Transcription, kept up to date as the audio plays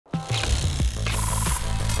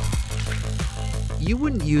You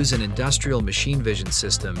wouldn't use an industrial machine vision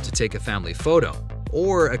system to take a family photo,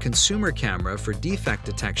 or a consumer camera for defect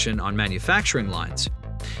detection on manufacturing lines.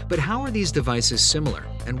 But how are these devices similar,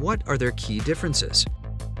 and what are their key differences?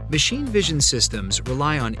 Machine vision systems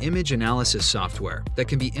rely on image analysis software that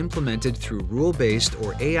can be implemented through rule-based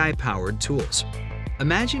or AI-powered tools.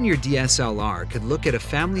 Imagine your DSLR could look at a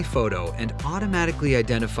family photo and automatically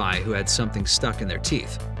identify who had something stuck in their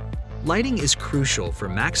teeth. Lighting is crucial for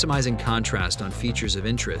maximizing contrast on features of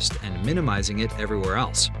interest and minimizing it everywhere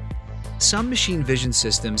else. Some machine vision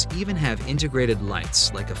systems even have integrated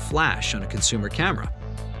lights, like a flash on a consumer camera.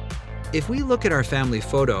 If we look at our family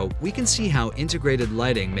photo, we can see how integrated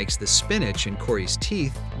lighting makes the spinach in Corey's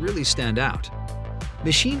teeth really stand out.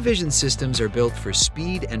 Machine vision systems are built for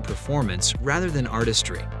speed and performance rather than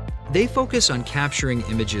artistry. They focus on capturing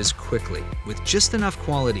images quickly, with just enough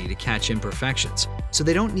quality to catch imperfections, so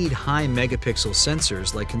they don't need high megapixel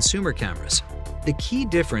sensors like consumer cameras. The key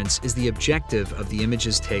difference is the objective of the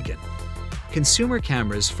images taken. Consumer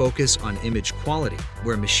cameras focus on image quality,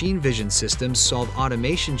 where machine vision systems solve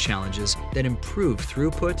automation challenges that improve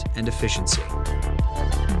throughput and efficiency.